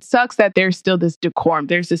 Yes, it sucks that there's still this decorum.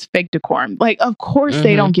 There's this fake decorum. Like, of course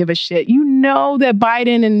they don't give a shit. That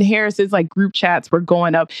Biden and Harris's like group chats were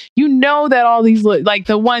going up. That all these, like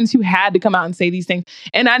the ones who had to come out and say these things.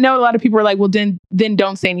 And I know a lot of people are like, well, then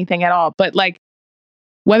don't say anything at all. But like,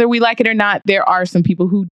 whether we like it or not, there are some people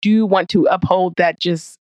who do want to uphold that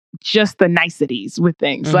just the niceties with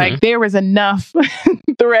things. Like, there was enough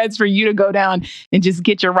threads for you to go down and just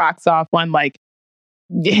get your rocks off on like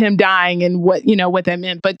him dying and what that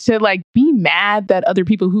meant. But to like be mad that other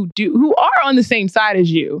people who are on the same side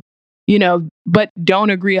as you, but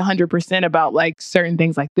don't agree 100% about like certain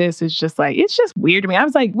things like this, is just like, it's just weird to me. I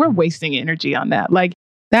was like, we're wasting energy on that. Like,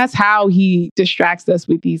 that's how he distracts us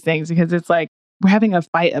with these things, because it's like, we're having a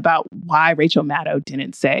fight about why Rachel Maddow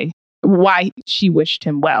didn't say why she wished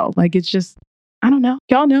him well. Like, it's just, I don't know.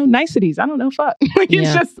 Y'all know niceties. I don't know. Fuck. Like,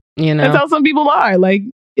 it's just, that's how some people are. Like,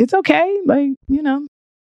 it's okay. Like,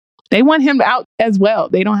 they want him out as well.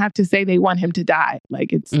 They don't have to say they want him to die.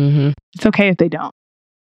 Like, it's okay if they don't.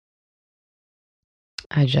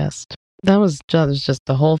 That was just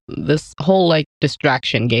this whole like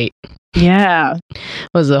distraction gate. Yeah.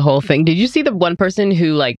 Was the whole thing. Did you see the one person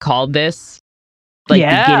who like called this?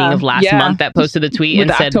 Beginning of last month, that posted the tweet with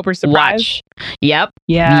and said, October surprise. Watch. Yep.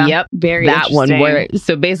 Yeah. Yep. Very that one where,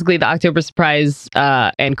 so basically the October surprise,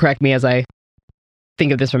 and correct me as I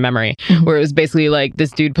think of this from memory, where it was basically like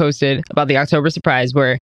this dude posted about the October surprise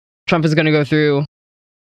where Trump is going to go through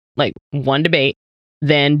like one debate,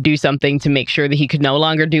 then do something to make sure that he could no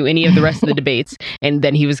longer do any of the rest of the debates. And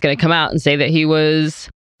then he was going to come out and say that he was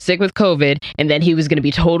sick with COVID, and then he was going to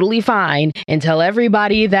be totally fine and tell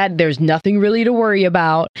everybody that there's nothing really to worry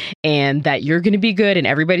about and that you're going to be good and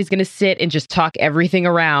everybody's going to sit and just talk everything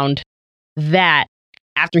around that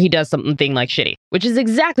after he does something like shitty, which is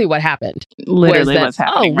exactly what happened. Literally what's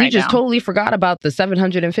happening we just totally forgot about the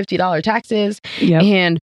 $750 taxes. Yep.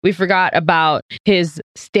 And we forgot about his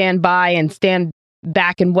stand by and stand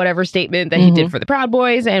back and whatever statement that he did for the Proud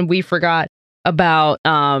Boys. And we forgot about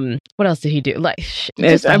what else did he do? Like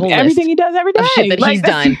just everything he does every day. Shit that he's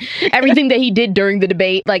done. Everything that he did during the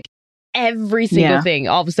debate, like every single thing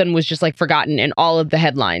all of a sudden was just like forgotten, and all of the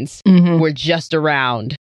headlines were just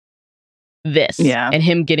around this and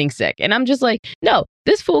him getting sick. And I'm just like, no,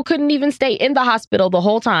 this fool couldn't even stay in the hospital the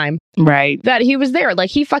whole time that he was there. Like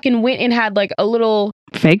he fucking went and had like a little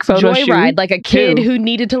fake photo joyride, like a kid who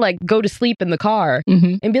needed to like go to sleep in the car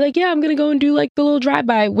and be like, yeah, I'm gonna go and do like the little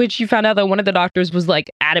drive-by, which you found out that one of the doctors was like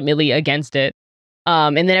adamantly against it.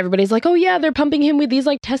 And then everybody's like, oh yeah, they're pumping him with these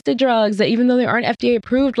like tested drugs that even though they aren't FDA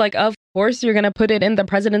approved, like of course you're gonna put it in the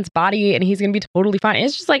president's body and he's gonna be totally fine. And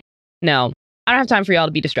it's just like, no, I don't have time for y'all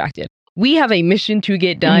to be distracted. We have a mission to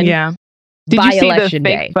get done. Yeah. Did by you see election the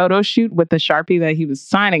fake day photo shoot with the Sharpie that he was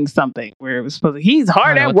signing something where it was supposed to, he's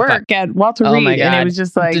hard at work at Walter Reed. My God. And it was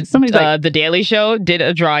just like, somebody's like, The Daily Show did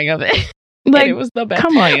a drawing of it. like, it was the best.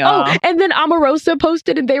 Come on, y'all. Oh, and then Omarosa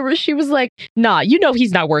posted and she was like, nah, you know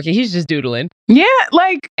he's not working. He's just doodling. Yeah,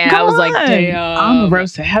 like, and I was like, damn.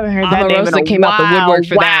 Omarosa, haven't heard that name in a came out the woodwork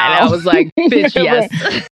for that. And I was like, bitch,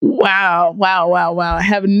 yes. Wow. I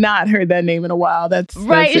have not heard that name in a while. That's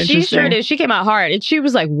right. That's she sure did. She came out hard. And she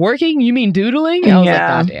was like, working? You mean doodling? I was like,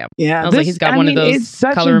 God damn. Yeah. I was like, he's got one of those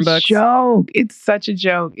coloring books. It's such a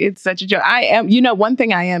joke. I am, one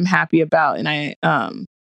thing I am happy about, and I,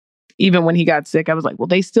 even when he got sick, I was like, well,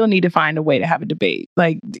 they still need to find a way to have a debate.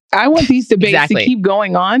 Like, I want these debates to keep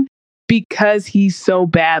going on because he's so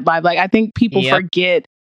bad live. Like, I think people forget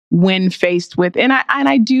when faced with, and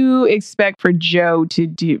I do expect for Joe to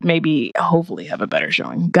do hopefully have a better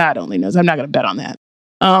showing. God only knows. I'm not going to bet on that.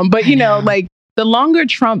 But like the longer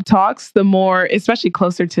Trump talks, the more, especially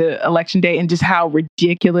closer to election day and just how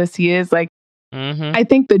ridiculous he is. Like, I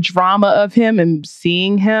think the drama of him and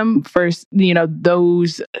seeing him first,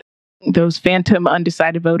 those phantom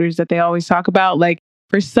undecided voters that they always talk about, like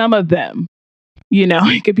for some of them,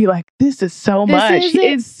 it could be like, this is so much.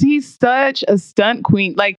 He's such a stunt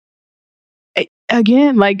queen. Like,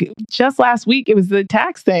 again, like just last week, it was the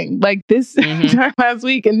tax thing, like this time last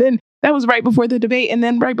week. And then that was right before the debate. And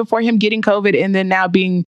then right before him getting COVID and then now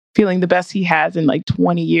feeling the best he has in like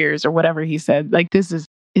 20 years or whatever he said. Like,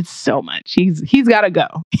 it's so much. He's got to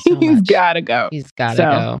go. He's got to go. He's got to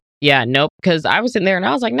go. Yeah, nope. Because I was sitting there and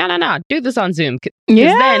I was like, no, do this on Zoom. Because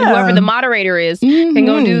then whoever the moderator is can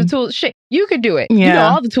go and do the tools. Shit, you could do it. Yeah. You know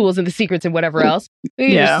all the tools and the secrets and whatever else. You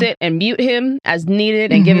can just sit and mute him as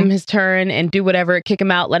needed and give him his turn and do whatever, kick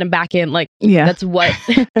him out, let him back in. Like, that's what,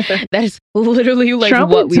 that is literally like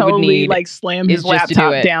Trump what we totally would need. Like slam his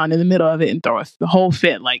laptop down in the middle of it and throw the whole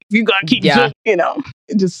fit. Like, you got to keep,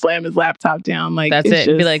 just slam his laptop down. Like, that's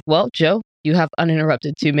it. Be like, well, Joe, you have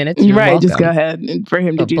uninterrupted 2 minutes. You're welcome. Just go ahead and for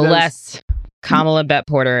him to do bless Kamala Bett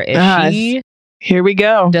Porter. If she here we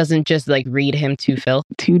go doesn't just like read him to filth.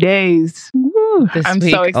 2 days. I'm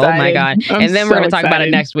week. So excited. Oh my God. And then we're going to talk about it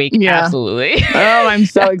next week. Yeah. Absolutely. Oh, I'm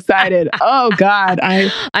so excited. Oh God.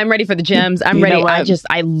 I'm ready for the gems. I'm ready.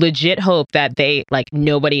 I legit hope that they like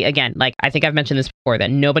nobody again, like I think I've mentioned this before, that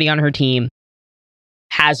nobody on her team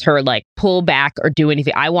has her like pull back or do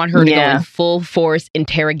anything. I want her to go in full force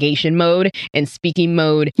interrogation mode and speaking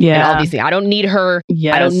mode and all these things. I don't need her.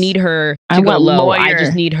 I don't need her to go low. I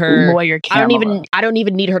just need her. Lawyer Kamala. I don't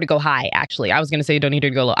even need her to go high. Actually, I was gonna say don't need her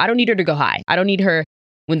to go low. I don't need her to go high. I don't need her.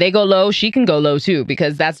 When they go low, she can go low too,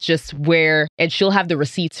 because that's just where, and she'll have the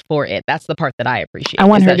receipts for it. That's the part that I appreciate. I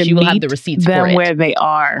want her to she will have the receipts them for it. where they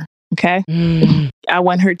are. Okay. I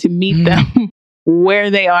want her to meet them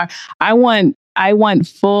where they are. I want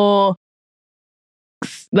full,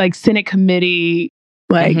 like, Senate committee,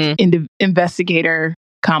 like, investigator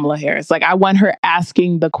Kamala Harris. Like, I want her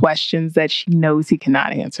asking the questions that she knows he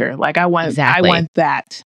cannot answer. Like, I want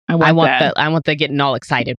that. I want the getting all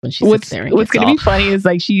excited when she sits there. What's going to be funny is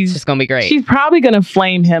like she's just going to be great. She's probably going to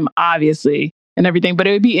flame him, obviously, and everything. But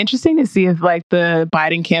it would be interesting to see if like the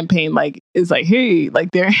Biden campaign like is like, hey,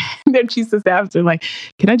 like their chiefs of staff are like,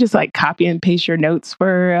 can I just like copy and paste your notes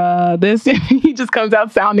for this? And he just comes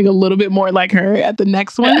out sounding a little bit more like her at the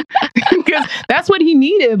next one, because that's what he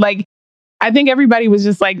needed. Like, I think everybody was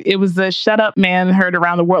just like, it was the shut up man heard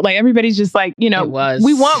around the world. Like, everybody's just like, we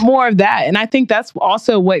want more of that. And I think that's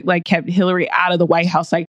also what like kept Hillary out of the White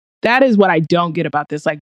House. Like, that is what I don't get about this.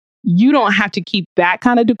 Like, you don't have to keep that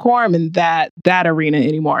kind of decorum in that arena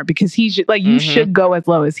anymore, because he's like, you should go as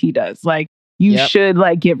low as he does. Like, you should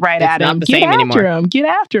like get right at him. Get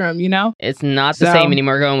after him, you know? It's not the same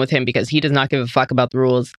anymore going with him, because he does not give a fuck about the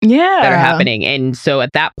rules that are happening. And so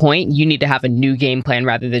at that point, you need to have a new game plan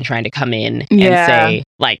rather than trying to come in and say,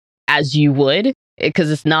 like, as you would,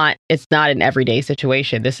 because it's not an everyday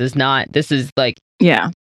situation. This is like,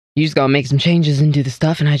 you just gotta make some changes and do the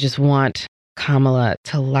stuff. And I just want Kamala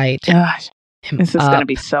to light this is going to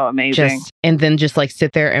be so amazing. And then just like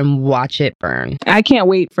sit there and watch it burn. I can't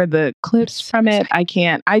wait for the clips from it.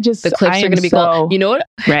 The clips are going to be cool. You know what?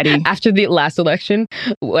 Ready. After the last election,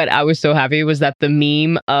 what I was so happy was that the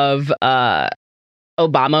meme of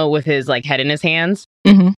Obama with his like head in his hands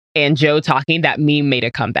and Joe talking, that meme made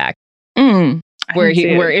a comeback. Where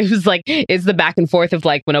it was like, it's the back and forth of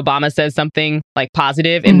like when Obama says something like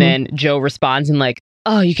positive and then Joe responds and like,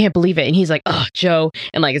 oh, you can't believe it. And he's like, oh, Joe.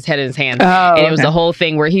 And like his head in his hands. And it was the whole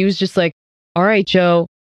thing where he was just like, all right, Joe,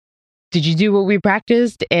 did you do what we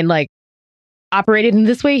practiced and like operated in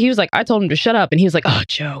this way? He was like, I told him to shut up. And he was like, oh,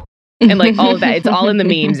 Joe. And like all of that. It's all in the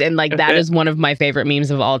memes. And like that is one of my favorite memes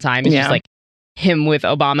of all time. It's just like him with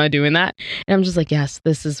Obama doing that. And I'm just like, yes,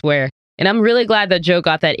 this is where. And I'm really glad that Joe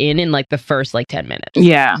got that in like the first like 10 minutes.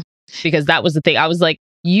 Yeah. Because that was the thing. I was like,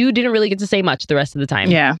 you didn't really get to say much the rest of the time.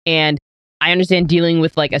 Yeah. And I understand dealing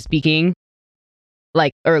with like a speaking,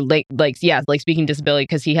 speaking disability,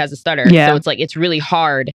 because he has a stutter. Yeah. So it's like, it's really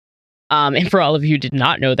hard. And for all of you who did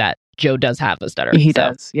not know that, Joe does have a stutter. He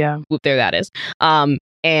does. Yeah. Whoop, there that is.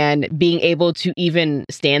 And being able to even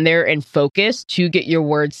stand there and focus to get your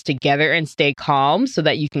words together and stay calm so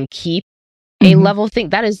that you can keep a level thing.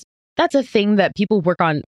 That's a thing that people work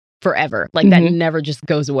on forever. Like that never just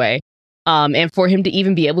goes away. And for him to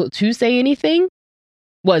even be able to say anything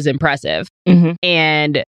was impressive.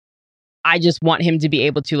 And I just want him to be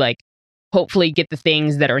able to like hopefully get the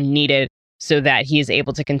things that are needed so that he is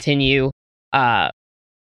able to continue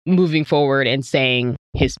moving forward and saying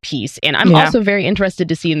his piece. And I'm also very interested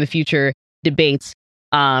to see in the future debates,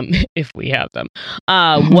 if we have them,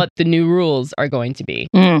 what the new rules are going to be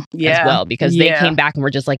as well, because they came back and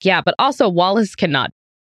were just like, but also Wallace cannot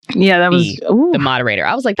that was the moderator.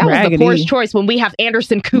 I was like, that was the poorest choice when we have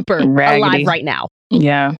Anderson Cooper alive right now.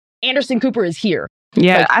 Yeah. Anderson Cooper is here.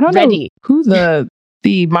 Yeah. Like, I don't know who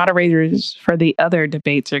the moderators for the other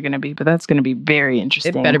debates are going to be, but that's going to be very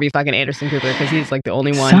interesting. It better be fucking Anderson Cooper, because he's like the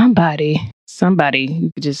only one. Somebody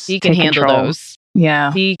who could just he can handle control. Those.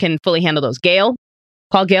 Yeah. He can fully handle those.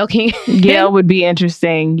 Call Gail King. Gail would be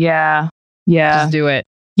interesting. Yeah. Just do it.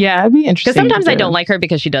 Yeah, it'd be interesting. Because sometimes I don't like her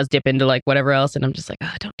because she does dip into like whatever else, and I'm just like,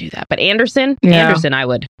 oh, don't do that. But Anderson, I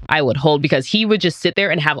would hold, because he would just sit there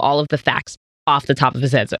and have all of the facts off the top of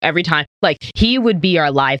his head. So every time, like, he would be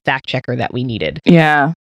our live fact checker that we needed.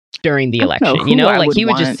 Yeah. During the election, you know, like he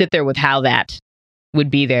would just sit there with how that would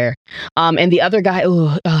be there. And the other guy,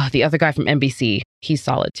 the other guy from NBC, he's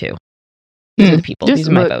solid too. These are the people. These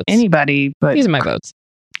are my votes. These are my votes.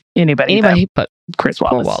 Anybody but Chris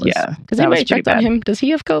Wallace. Yeah. Because anybody checked on him? Does he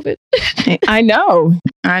have COVID? I know.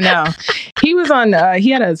 He was on, he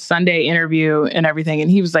had a Sunday interview and everything,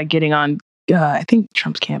 and he was like getting on, I think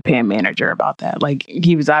Trump's campaign manager about that. Like,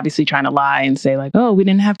 he was obviously trying to lie and say like, oh, we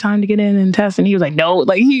didn't have time to get in and test. And he was like, no,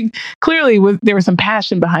 like he clearly there was some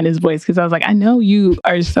passion behind his voice. Cause I was like, I know you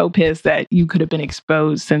are so pissed that you could have been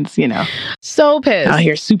exposed since, so pissed out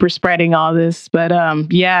here super spreading all this. But it's going to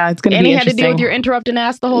be interesting. And he had to deal with your interrupting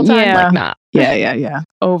ass the whole time. Yeah. Like, nah. Yeah.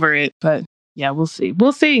 Over it. But yeah, we'll see.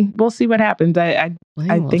 We'll see what happens. I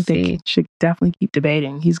think they should definitely keep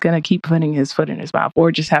debating. He's going to keep putting his foot in his mouth,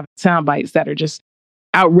 or just have sound bites that are just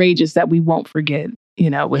outrageous that we won't forget,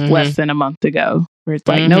 with less than a month to go, where it's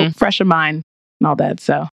like, nope, fresh of mind and all that.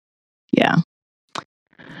 So, yeah.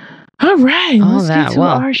 All right. Let's get to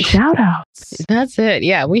our shout outs. That's it.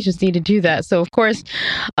 Yeah, we just need to do that. So, of course,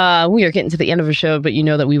 we are getting to the end of the show, but you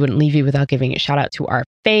know that we wouldn't leave you without giving a shout out to our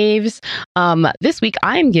faves. This week,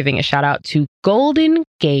 I'm giving a shout out to Golden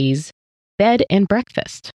Gaze Bed and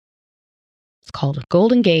Breakfast. It's called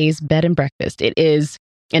Golden Gaze Bed and Breakfast. It is,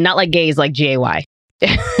 and not like gaze like GAY.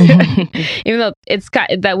 Even though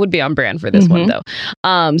that would be on brand for this one,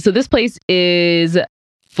 though. So this place is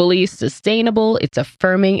fully sustainable, it's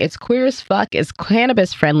affirming, it's queer as fuck, it's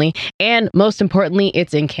cannabis friendly, and most importantly,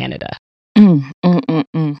 it's in Canada.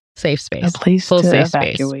 Safe space. A place full to safe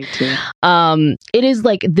evacuate space. to. It is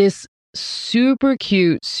like this super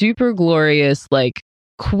cute, super glorious, like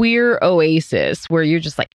queer oasis where you're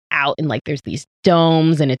just like out and like there's these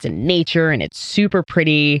domes and it's in nature and it's super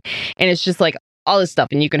pretty and it's just like all this stuff,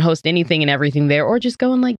 and you can host anything and everything there, or just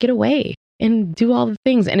go and like get away and do all the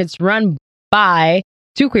things. And it's run by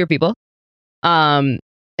 2 queer people.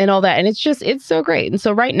 And all that. And it's so great. And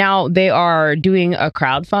so right now they are doing a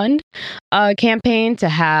crowdfund campaign to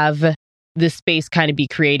have this space kind of be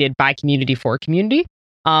created by community for community.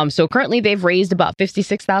 So currently they've raised about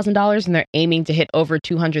 $56,000 and they're aiming to hit over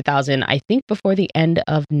 200,000, I think, before the end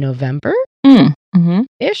of November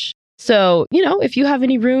ish. So, if you have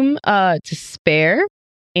any room to spare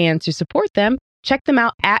and to support them, check them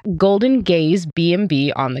out at Golden Gaze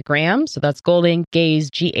B&B on the gram. So that's Golden Gaze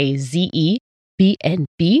GAZE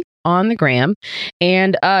BNB on the gram,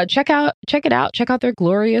 and check it out. Check out their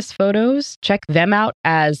glorious photos. Check them out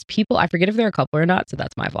as people. I forget if they're a couple or not, so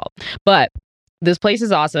that's my fault. But this place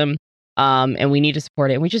is awesome, and we need to support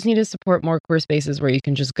it. And we just need to support more queer spaces where you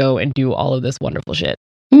can just go and do all of this wonderful shit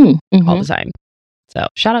all the time. So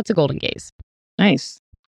shout out to Golden Gaze. Nice.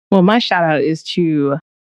 Well, my shout out is to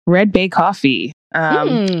Red Bay Coffee.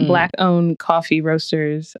 Black-owned coffee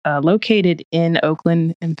roasters located in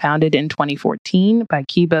Oakland and founded in 2014 by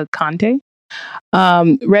Kiba Conte.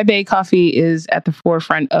 Red Bay Coffee is at the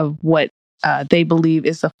forefront of what they believe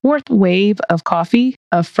is the fourth wave of coffee,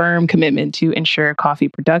 a firm commitment to ensure coffee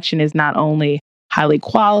production is not only high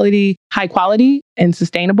quality and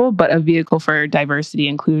sustainable, but a vehicle for diversity,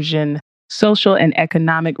 inclusion, social and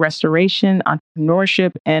economic restoration,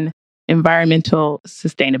 entrepreneurship, and environmental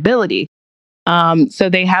sustainability. So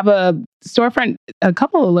they have a storefront, a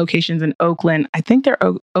couple of locations in Oakland. I think they're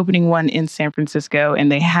opening one in San Francisco, and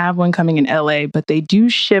they have one coming in LA, but they do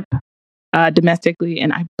ship domestically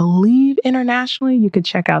and I believe internationally. You could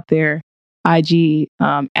check out their IG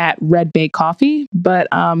at Red Bay Coffee. But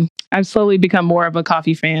I've slowly become more of a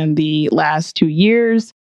coffee fan the last 2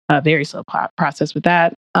 years. Very slow process with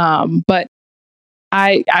that. But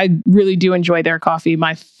I really do enjoy their coffee.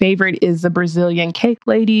 My favorite is the Brazilian Cake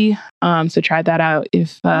Lady. So try that out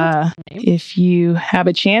if you have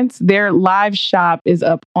a chance. Their live shop is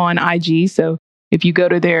up on IG. So if you go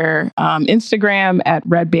to their Instagram at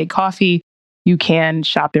Red Bay Coffee, you can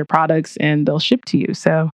shop their products and they'll ship to you.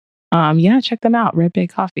 So check them out, Red Bay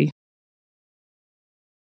Coffee.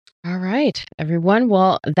 All right, everyone.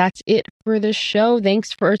 Well, that's it for the show.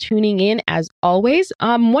 Thanks for tuning in as always.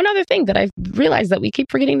 One other thing that I've realized that we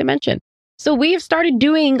keep forgetting to mention. So we have started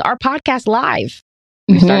doing our podcast live.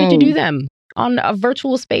 We started to do them on a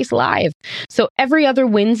virtual space live. So every other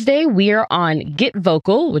Wednesday, we are on Get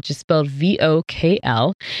Vocal, which is spelled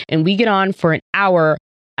VOKL. And we get on for an hour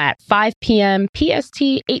at 5 p.m. PST,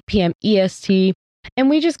 8 p.m. EST.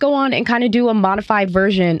 And we just go on and kind of do a modified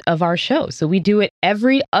version of our show. So we do it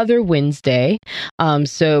every other Wednesday.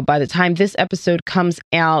 So by the time this episode comes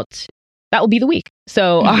out, that will be the week.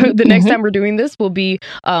 So the next time we're doing this will be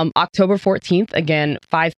October 14th, again,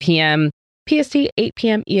 5 p.m. PST, 8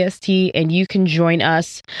 p.m. EST. And you can join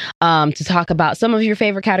us to talk about some of your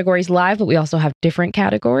favorite categories live, but we also have different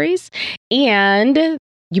categories. And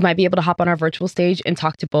you might be able to hop on our virtual stage and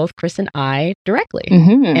talk to both Chris and I directly.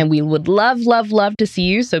 And we would love, love, love to see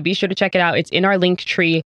you. So be sure to check it out. It's in our link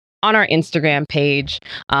tree on our Instagram page.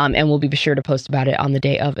 And we'll be sure to post about it on the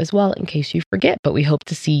day of as well, in case you forget. But we hope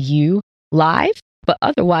to see you live. But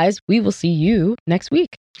otherwise, we will see you next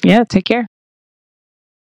week. Yeah, take care.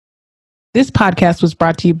 This podcast was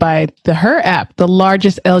brought to you by the Her app, the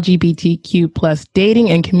largest LGBTQ plus dating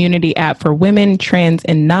and community app for women, trans,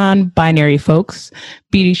 and non-binary folks.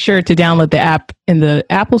 Be sure to download the app in the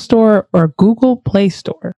Apple Store or Google Play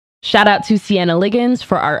Store. Shout out to Sienna Liggins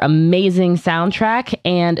for our amazing soundtrack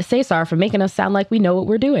and Cesar for making us sound like we know what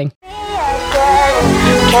we're doing. Can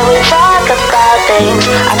we talk about things?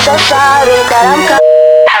 I'm so sorry that I'm